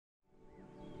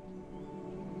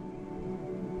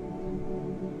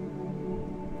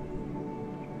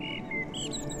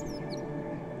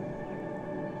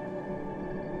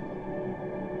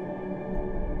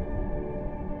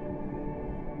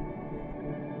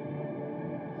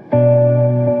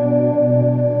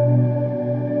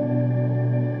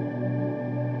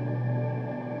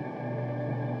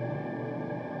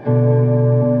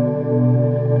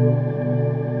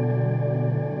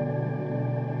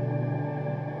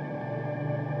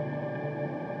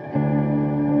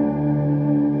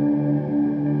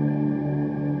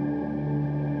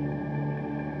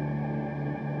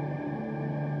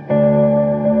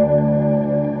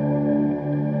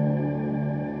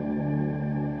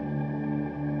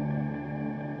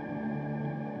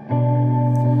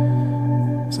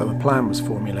So a plan was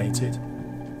formulated,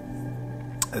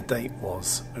 a date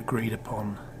was agreed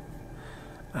upon,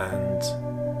 and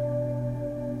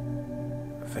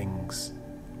things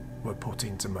were put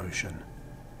into motion.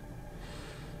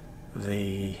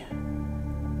 The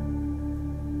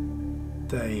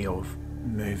day of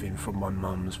moving from my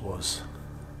mum's was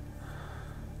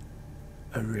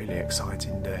a really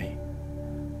exciting day,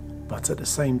 but at the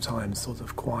same time sort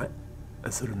of quite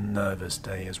a sort of nervous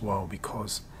day as well,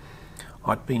 because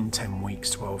I'd been 10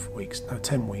 weeks on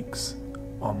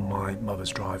my mother's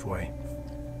driveway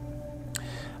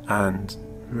and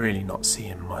really not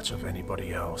seeing much of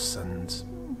anybody else, and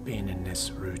being in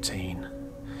this routine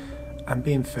and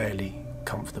being fairly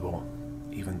comfortable,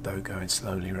 even though going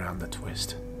slowly around the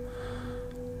twist.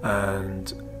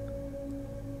 And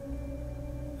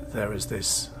there was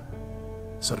this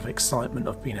sort of excitement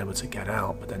of being able to get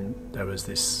out, but then there was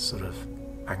this sort of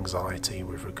anxiety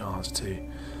with regards to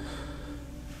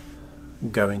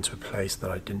going to a place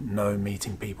that I didn't know,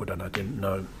 meeting people that I didn't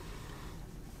know,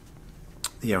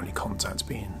 the only contacts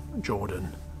being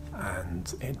Jordan,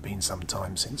 and it'd been some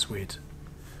time since we'd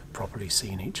properly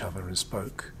seen each other and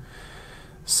spoke.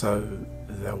 So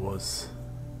there was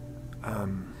a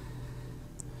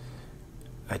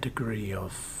degree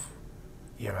of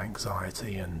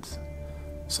anxiety and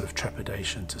sort of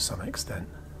trepidation to some extent.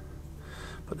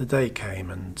 But the day came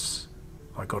and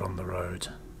I got on the road,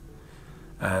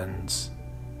 and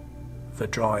the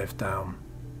drive down,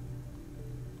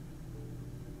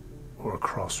 or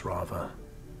across rather,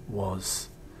 was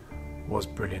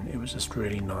brilliant. It was just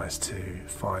really nice to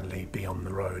finally be on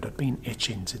the road. I've been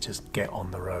itching to just get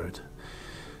on the road.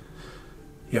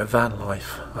 Van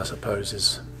life, I suppose,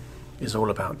 is all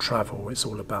about travel. It's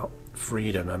all about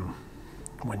freedom, and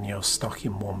when you're stuck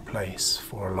in one place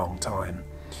for a long time,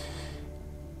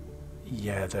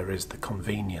 there is the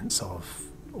convenience of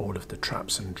all of the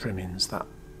traps and trimmings that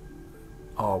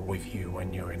are with you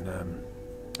when you're in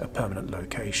a permanent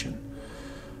location.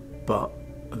 But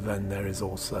then there is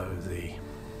also the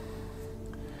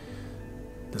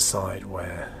side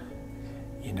where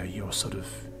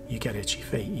you get itchy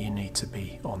feet. You need to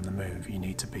be on the move, you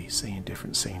need to be seeing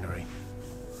different scenery.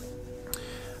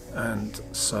 And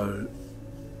so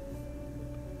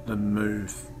the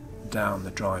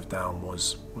drive down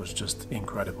was just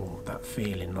incredible. That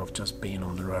feeling of just being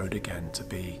on the road again, to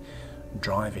be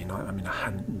driving. I mean, I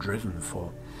hadn't driven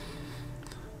for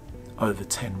over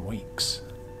 10 weeks,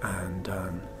 and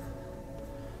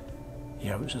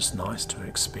it was just nice to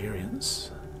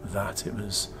experience that. It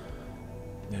was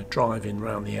driving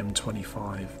around the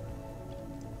M25,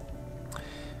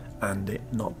 and it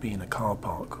not being a car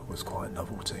park was quite a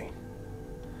novelty.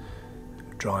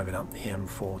 Driving up the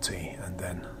M40 and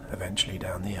then eventually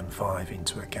down the M5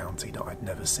 into a county that I'd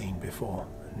never seen before,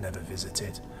 never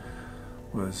visited,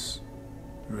 was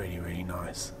really, really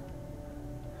nice.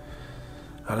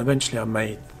 And eventually I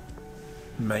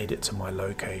made it to my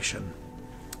location,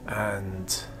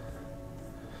 and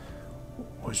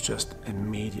was just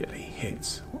immediately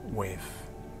hit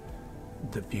with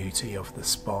the beauty of the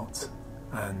spot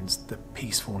and the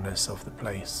peacefulness of the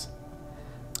place.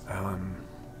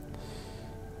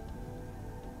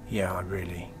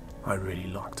 I really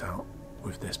lucked out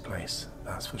with this place,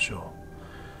 that's for sure.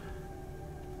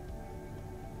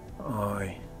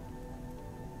 I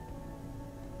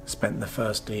spent the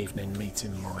first evening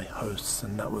meeting my hosts,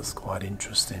 and that was quite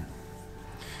interesting.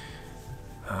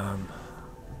 I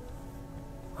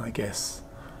guess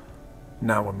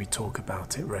now when we talk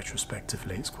about it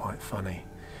retrospectively, it's quite funny,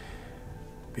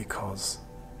 because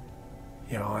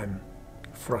I'm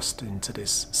thrust into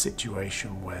this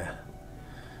situation where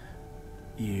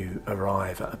you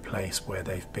arrive at a place where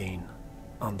they've been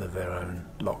under their own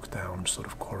lockdown sort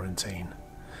of quarantine,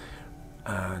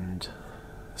 and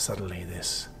suddenly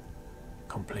this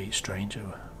complete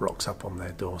stranger rocks up on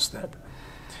their doorstep.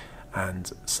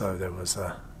 And so there was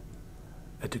a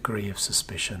degree of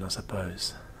suspicion, I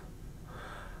suppose.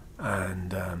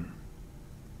 And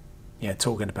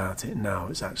talking about it now,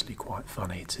 it's actually quite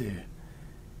funny to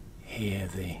hear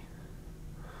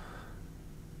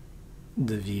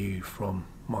the view from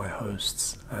my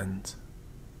hosts and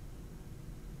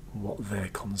what their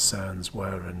concerns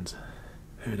were, and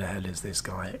who the hell is this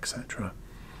guy, etc.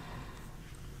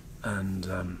 And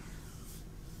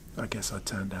I guess I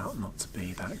turned out not to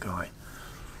be that guy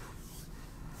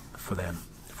for them,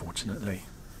 fortunately.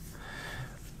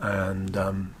 And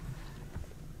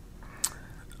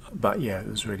but it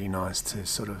was really nice to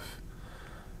sort of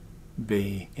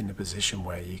be in a position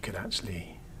where you could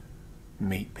actually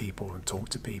meet people and talk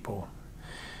to people,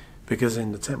 Because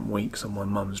in the 10 weeks on my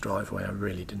mum's driveway, I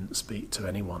really didn't speak to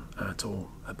anyone at all,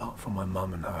 apart from my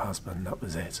mum and her husband. That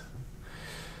was it.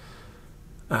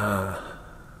 I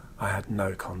had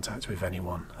no contact with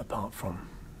anyone apart from,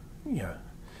 you know,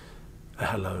 a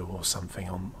hello or something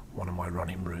on one of my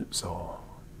running routes, or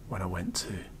when I went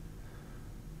to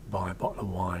buy a bottle of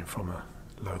wine from a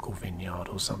local vineyard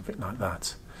or something like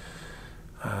that.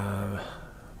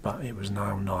 But it was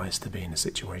now nice to be in a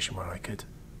situation where I could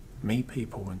meet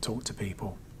people and talk to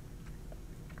people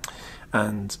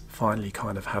and finally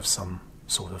kind of have some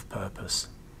sort of purpose.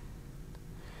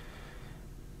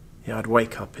 Yeah, I'd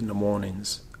wake up in the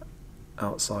mornings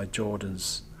outside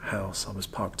Jordan's house. I was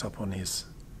parked up on his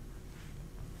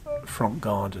front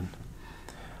garden,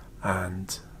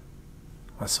 and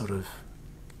I sort of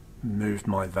moved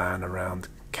my van around,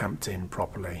 camped in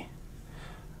properly,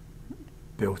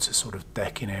 built a sort of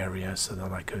decking area so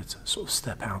that I could sort of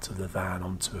step out of the van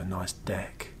onto a nice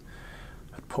deck.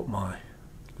 I'd put my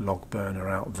log burner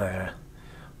out there,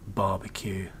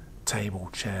 barbecue, table,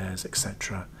 chairs,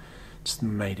 etc. Just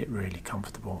made it really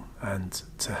comfortable, and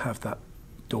to have that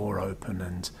door open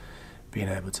and being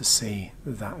able to see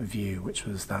that view, which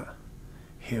was that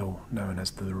hill known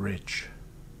as the Ridge,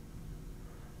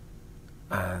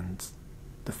 and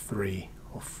the 3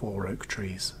 or 4 oak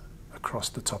trees across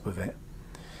the top of it,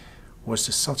 was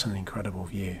just such an incredible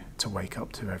view to wake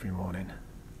up to every morning.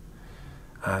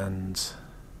 And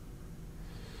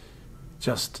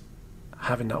just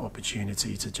having that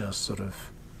opportunity to just sort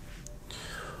of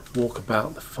walk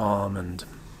about the farm and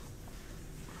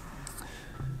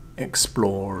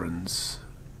explore and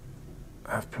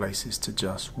have places to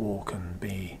just walk and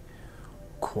be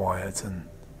quiet and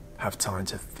have time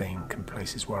to think, and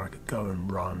places where I could go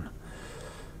and run.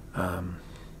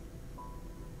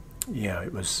 Yeah,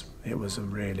 it was a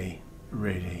really,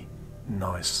 really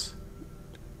nice,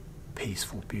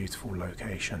 peaceful, beautiful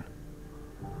location.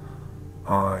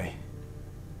 I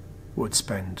would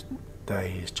spend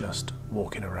days just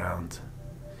walking around,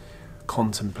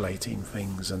 contemplating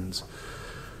things, and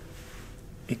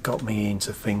it got me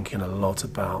into thinking a lot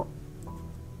about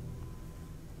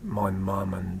my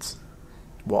mum and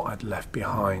what I'd left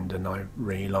behind, and I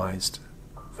realised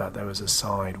that there was a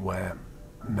side where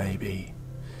maybe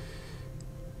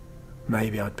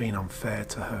I'd been unfair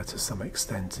to her to some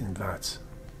extent, in that,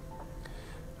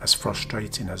 as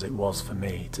frustrating as it was for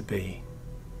me to be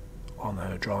on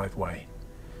her driveway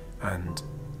and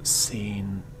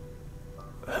seeing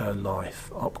her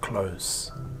life up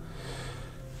close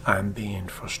and being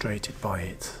frustrated by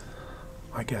it,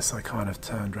 I guess I kind of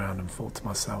turned around and thought to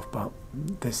myself, but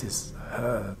this is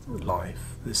her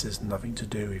life, this is nothing to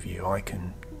do with you. I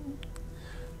can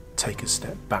take a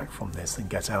step back from this and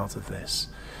get out of this.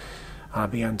 I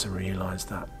began to realise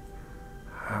that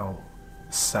how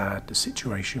sad the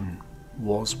situation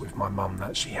was with my mum,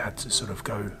 that she had to sort of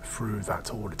go through that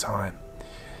all the time.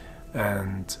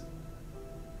 And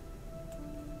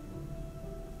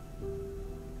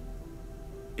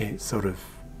it sort of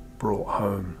brought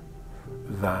home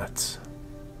that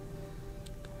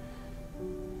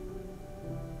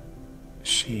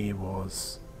she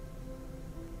was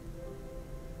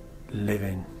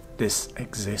living this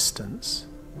existence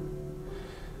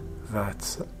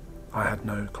that I had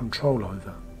no control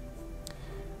over.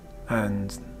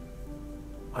 And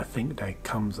I think there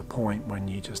comes a point when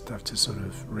you just have to sort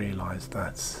of realise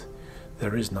that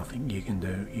there is nothing you can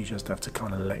do. You just have to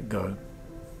kind of let go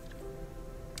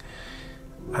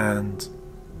and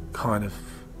kind of,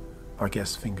 I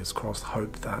guess, fingers crossed,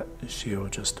 hope that she'll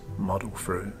just muddle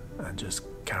through and just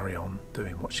carry on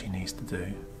doing what she needs to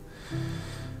do.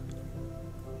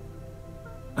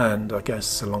 And I guess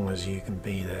so long as you can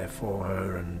be there for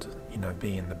her and, you know,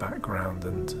 be in the background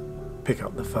and pick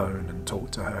up the phone and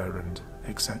talk to her and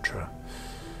etc.,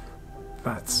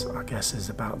 that's, I guess, is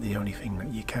about the only thing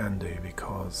that you can do,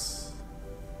 because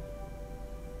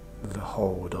the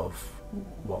hold of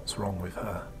what's wrong with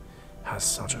her has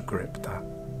such a grip that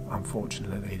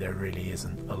unfortunately there really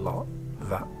isn't a lot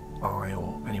that I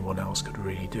or anyone else could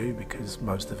really do, because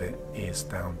most of it is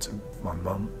down to my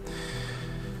mum.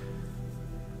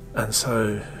 And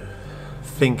so,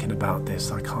 thinking about this,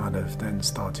 I kind of then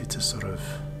started to sort of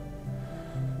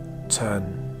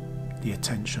turn the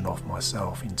attention off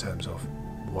myself in terms of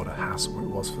what a hassle it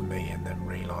was for me, and then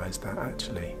realised that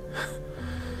actually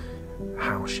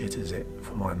how shit is it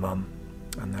for my mum,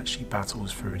 and that she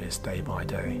battles through this day by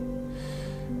day.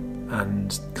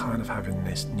 And kind of having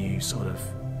this new sort of,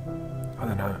 I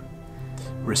don't know,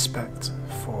 respect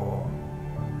for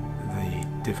the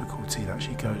difficulty that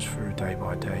she goes through day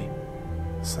by day.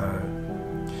 So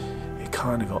it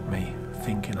kind of got me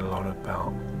thinking a lot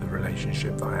about the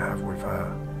relationship that I have with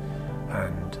her,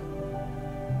 and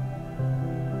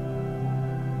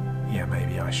yeah,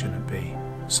 maybe I shouldn't be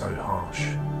so harsh,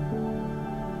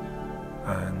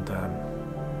 and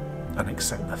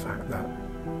accept the fact that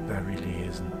there really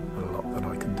isn't a lot that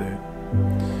I can do.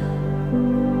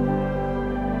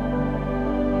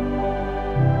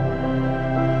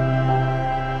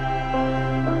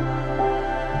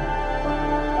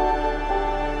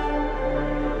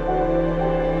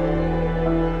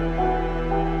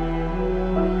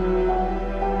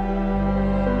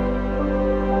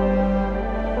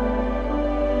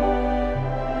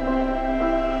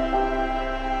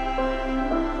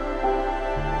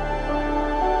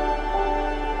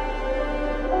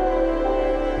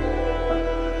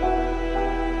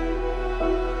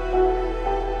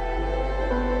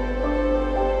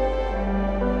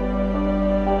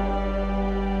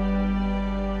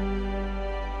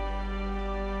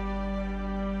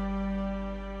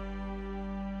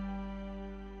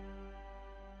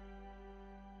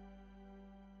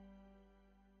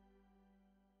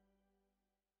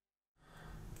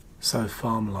 So,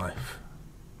 farm life.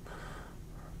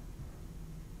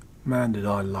 Man, did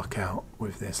I luck out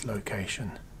with this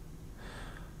location.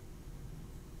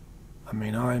 I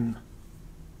mean, I'm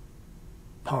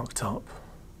parked up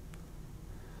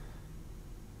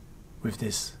with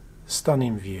this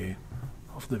stunning view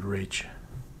of the ridge,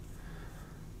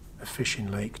 a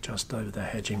fishing lake just over the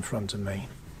hedge in front of me.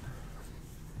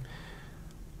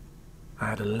 I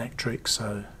had electric,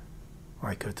 so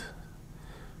I could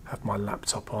have my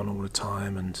laptop on all the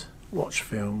time and watch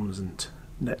films and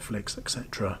Netflix,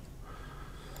 etc.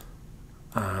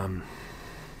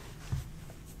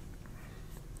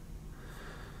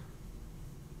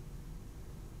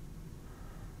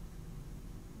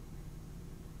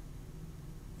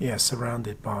 Yeah,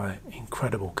 surrounded by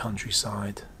incredible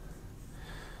countryside,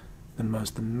 the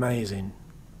most amazing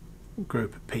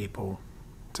group of people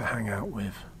to hang out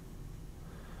with,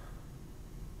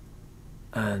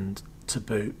 and to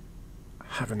boot,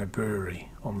 having a brewery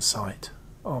on site.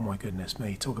 Oh my goodness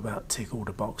me, talk about tick all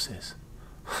the boxes.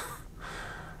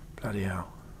 Bloody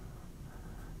hell.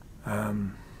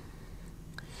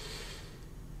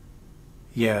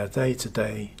 Yeah,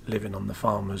 day-to-day living on the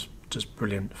farm was just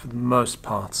brilliant. For the most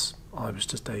parts, I was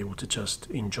just able to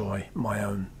just enjoy my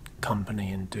own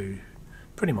company and do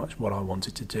pretty much what I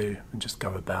wanted to do, and just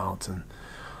go about and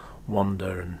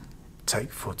wander and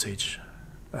take footage,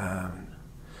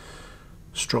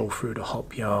 stroll through the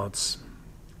hop yards.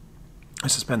 I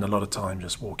used to spend a lot of time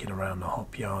just walking around the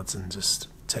hop yards and just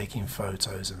taking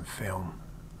photos and film.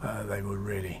 They were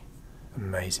really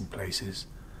amazing places.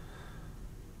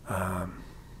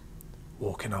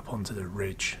 Walking up onto the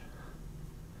ridge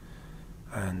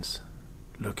and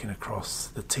looking across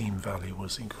the Team Valley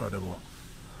was incredible.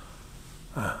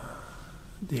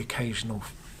 The occasional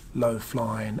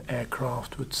low-flying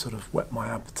aircraft would sort of whet my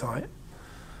appetite.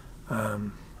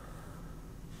 And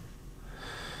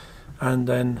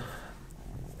then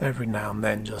every now and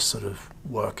then just sort of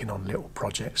working on little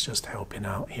projects, just helping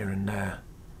out here and there,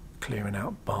 clearing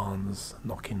out barns,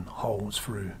 knocking holes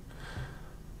through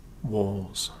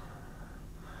walls,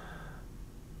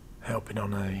 helping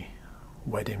on a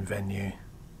wedding venue,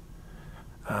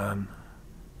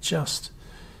 just,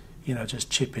 you know,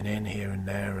 just chipping in here and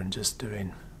there and just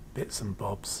doing bits and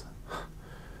bobs,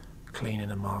 cleaning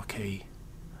a marquee,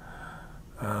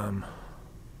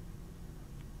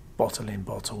 bottling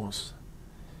bottles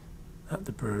at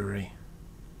the brewery,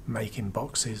 making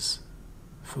boxes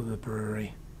for the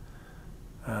brewery,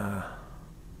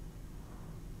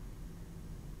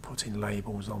 putting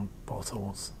labels on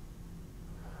bottles,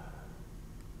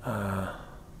 all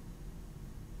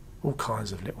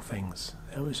kinds of little things.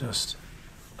 It was just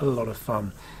a lot of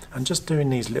fun, and just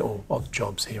doing these little odd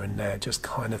jobs here and there just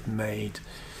kind of made,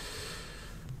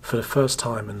 for the first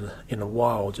time in a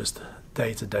while, just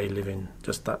day-to-day living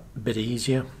just that bit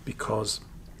easier, because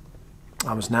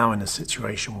I was now in a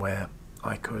situation where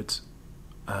I could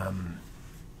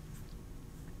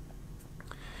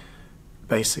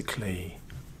basically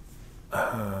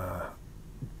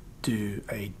do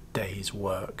a day's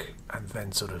work and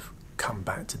then sort of come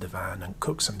back to the van and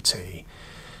cook some tea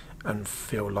and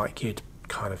feel like you'd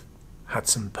kind of had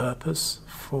some purpose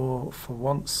for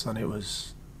once, and it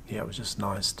was just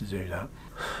nice to do that.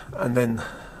 And then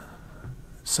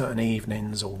certain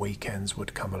evenings or weekends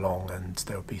would come along and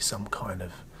there would be some kind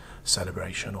of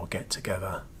celebration or get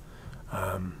together,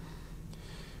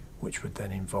 which would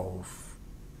then involve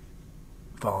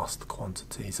vast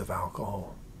quantities of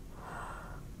alcohol,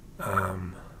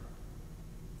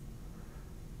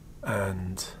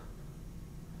 and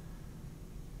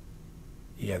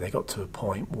yeah, they got to a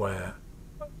point where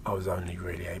I was only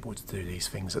really able to do these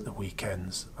things at the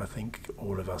weekends. I think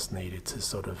all of us needed to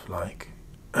sort of like,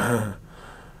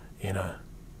 you know,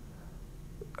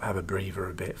 have a breather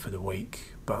a bit for the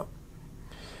week. But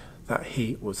that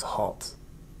heat was hot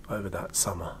over that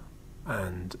summer,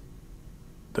 and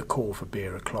the call for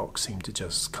beer o'clock seemed to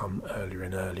just come earlier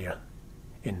and earlier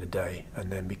in the day,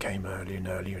 and then became earlier and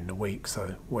earlier in the week.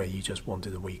 So where you just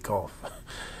wanted a week off,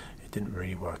 it didn't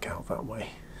really work out that way.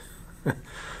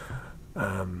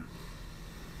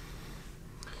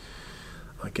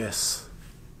 I guess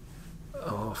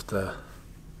after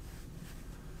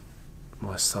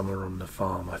my summer on the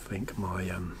farm, I think my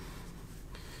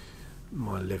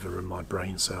liver and my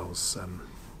brain cells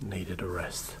needed a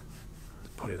rest,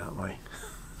 let's put it that way.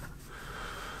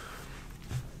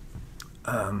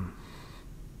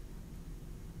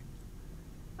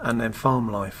 And then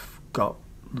farm life got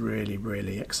really,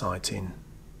 really exciting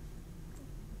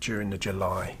during the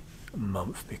July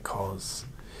month, because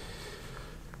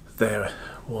there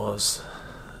was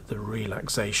the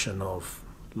relaxation of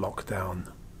lockdown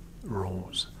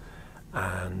rules,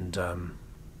 and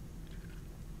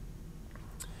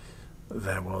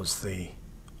there was the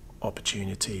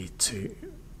opportunity to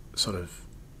sort of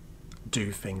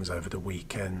do things over the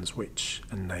weekends, which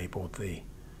enabled the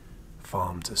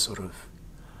farm to sort of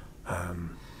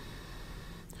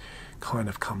kind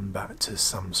of come back to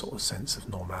some sort of sense of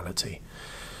normality.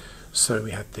 So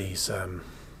we had these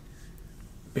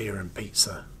beer and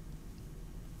pizza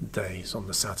days on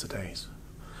the Saturdays,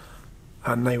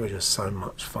 and they were just so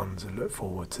much fun to look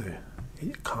forward to.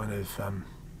 It kind of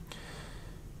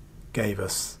gave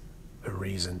us a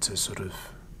reason to sort of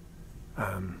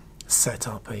set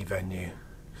up a venue,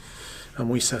 and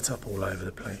we set up all over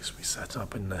the place. We set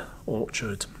up in the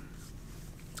orchard,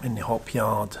 in the hop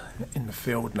yard, in the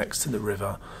field next to the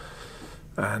river,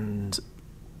 and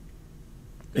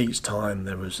each time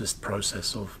there was this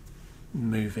process of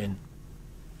moving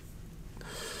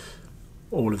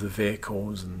all of the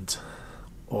vehicles and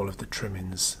all of the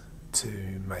trimmings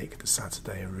to make the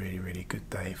Saturday a really, really good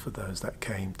day for those that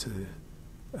came to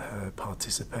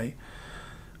participate.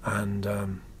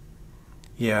 And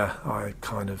yeah, I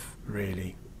kind of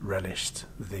really relished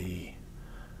the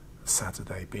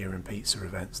Saturday beer and pizza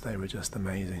events. They were just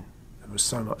amazing. It was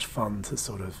so much fun to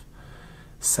sort of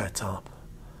set up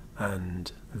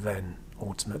and then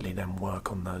ultimately then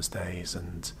work on those days.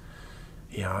 And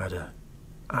yeah, I had an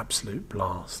absolute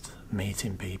blast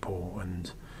meeting people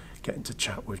and getting to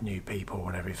chat with new people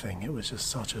and everything. It was just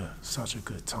such a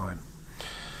good time.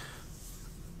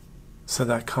 So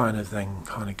that kind of thing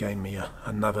kind of gave me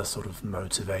another sort of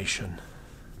motivation.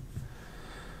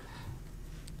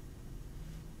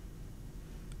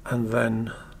 And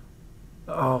then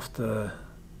after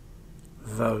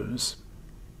those,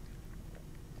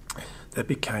 there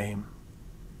became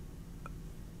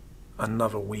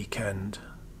another weekend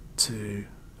to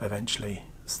eventually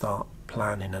start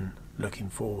planning and looking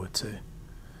forward to.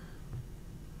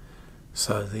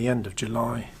 So the end of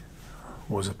July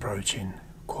was approaching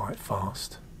quite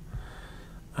fast,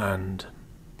 and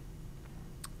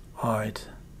I'd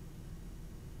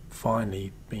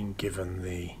finally been given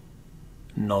the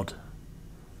nod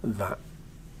that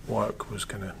work was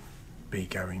going to be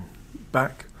going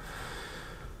back,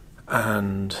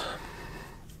 and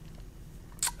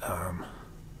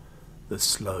the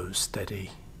slow,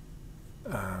 steady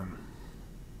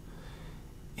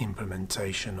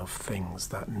implementation of things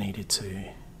that needed to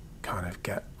kind of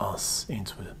get us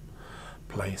into a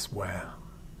place where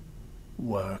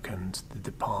work and the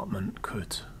department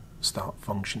could start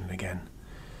functioning again.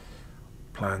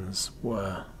 Plans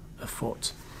were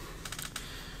afoot.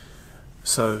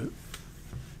 So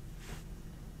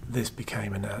this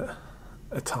became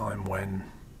a time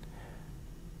when,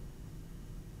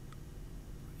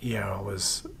 yeah, I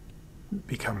was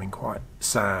becoming quite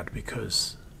sad,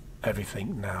 because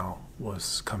everything now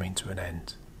was coming to an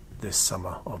end. This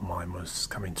summer of mine was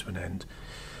coming to an end,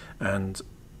 and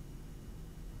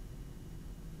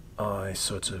I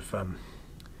sort of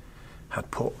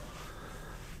had put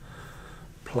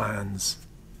plans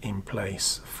in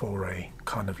place for a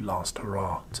kind of last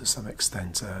hurrah, to some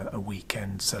extent, a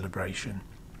weekend celebration.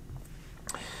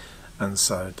 And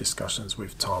so discussions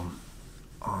with Tom,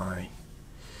 I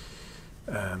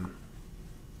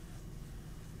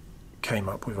came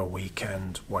up with a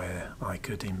weekend where I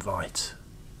could invite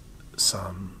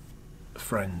some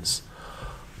friends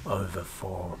over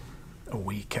for a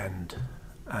weekend,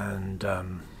 and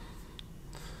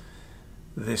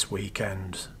this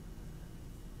weekend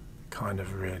kind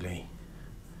of really,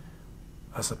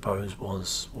 I suppose,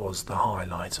 was the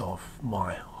highlight of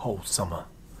my whole summer.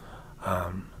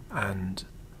 and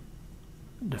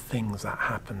the things that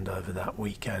happened over that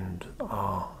weekend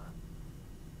are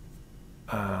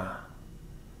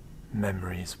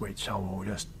memories which I will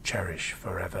just cherish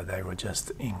forever. They were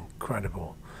just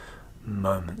incredible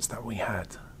moments that we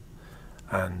had,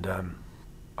 and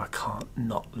I can't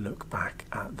not look back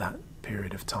at that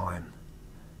period of time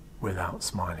without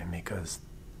smiling, because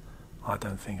I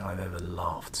don't think I've ever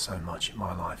laughed so much in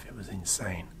my life. It was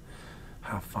insane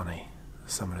how funny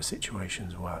some of the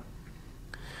situations were.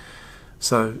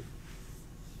 So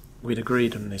we'd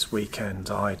agreed on this weekend,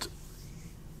 I'd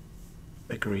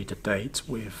agreed a date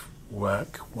with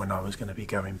work when I was going to be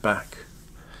going back,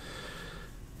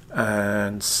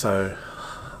 and so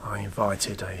I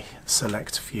invited a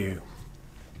select few.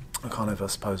 I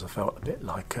suppose I felt a bit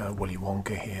like Willy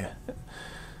Wonka here.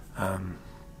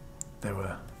 There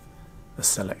were a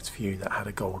select few that had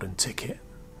a golden ticket,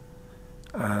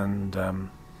 and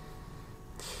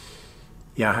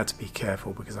yeah, I had to be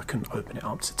careful because I couldn't open it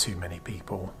up to too many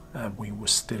people. We were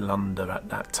still under, at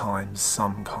that time,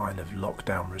 some kind of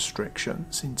lockdown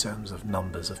restrictions in terms of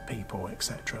numbers of people,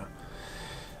 etc.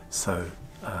 So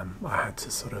I had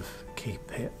to sort of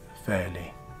keep it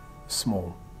fairly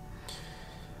small.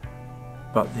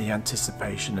 But the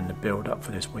anticipation and the build-up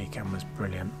for this weekend was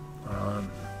brilliant.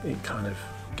 It kind of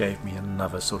gave me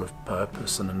another sort of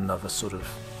purpose and another sort of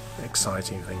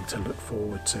exciting thing to look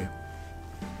forward to.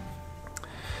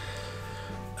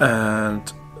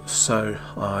 And so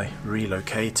I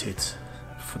relocated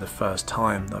for the first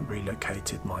time. I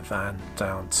relocated my van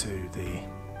down to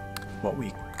what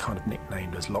we kind of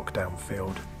nicknamed as lockdown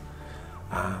field,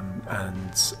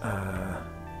 and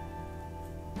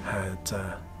had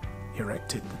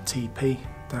erected the TP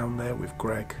down there with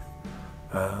Greg.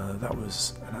 That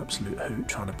was an absolute hoot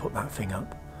trying to put that thing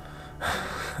up.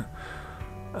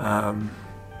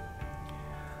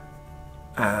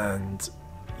 And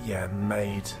yeah,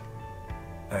 made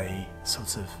a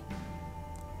sort of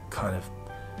kind of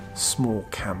small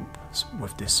camp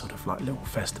with this sort of like little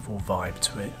festival vibe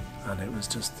to it, and it was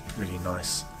just really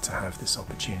nice to have this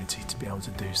opportunity to be able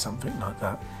to do something like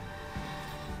that.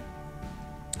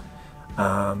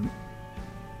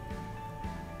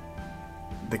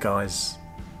 The guys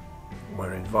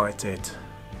were invited,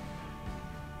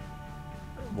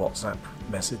 WhatsApp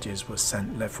messages were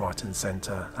sent left, right and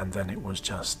centre, and then it was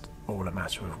just all a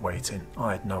matter of waiting.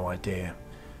 I had no idea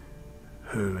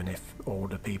who and if all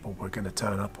the people were going to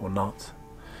turn up or not,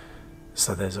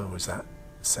 so there's always that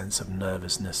sense of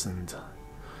nervousness and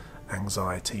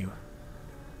anxiety,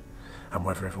 and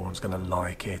whether everyone's going to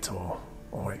like it or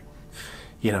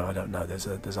you know, I don't know. There's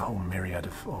a whole myriad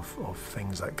of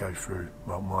things that go through,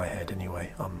 well, my head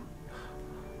anyway. I'm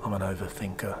an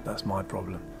overthinker. That's my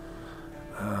problem.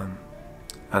 And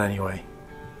anyway,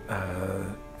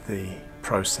 the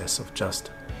process of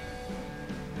just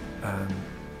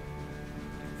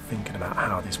thinking about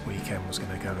how this weekend was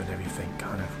going to go and everything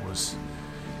kind of was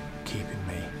keeping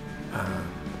me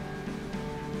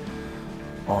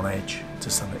on edge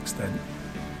to some extent.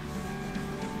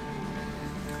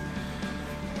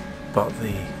 But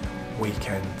the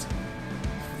weekend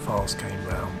fast came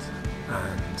round,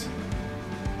 and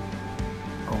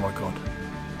oh my god,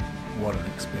 what an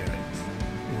experience,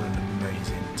 what an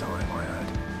amazing time I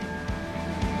had.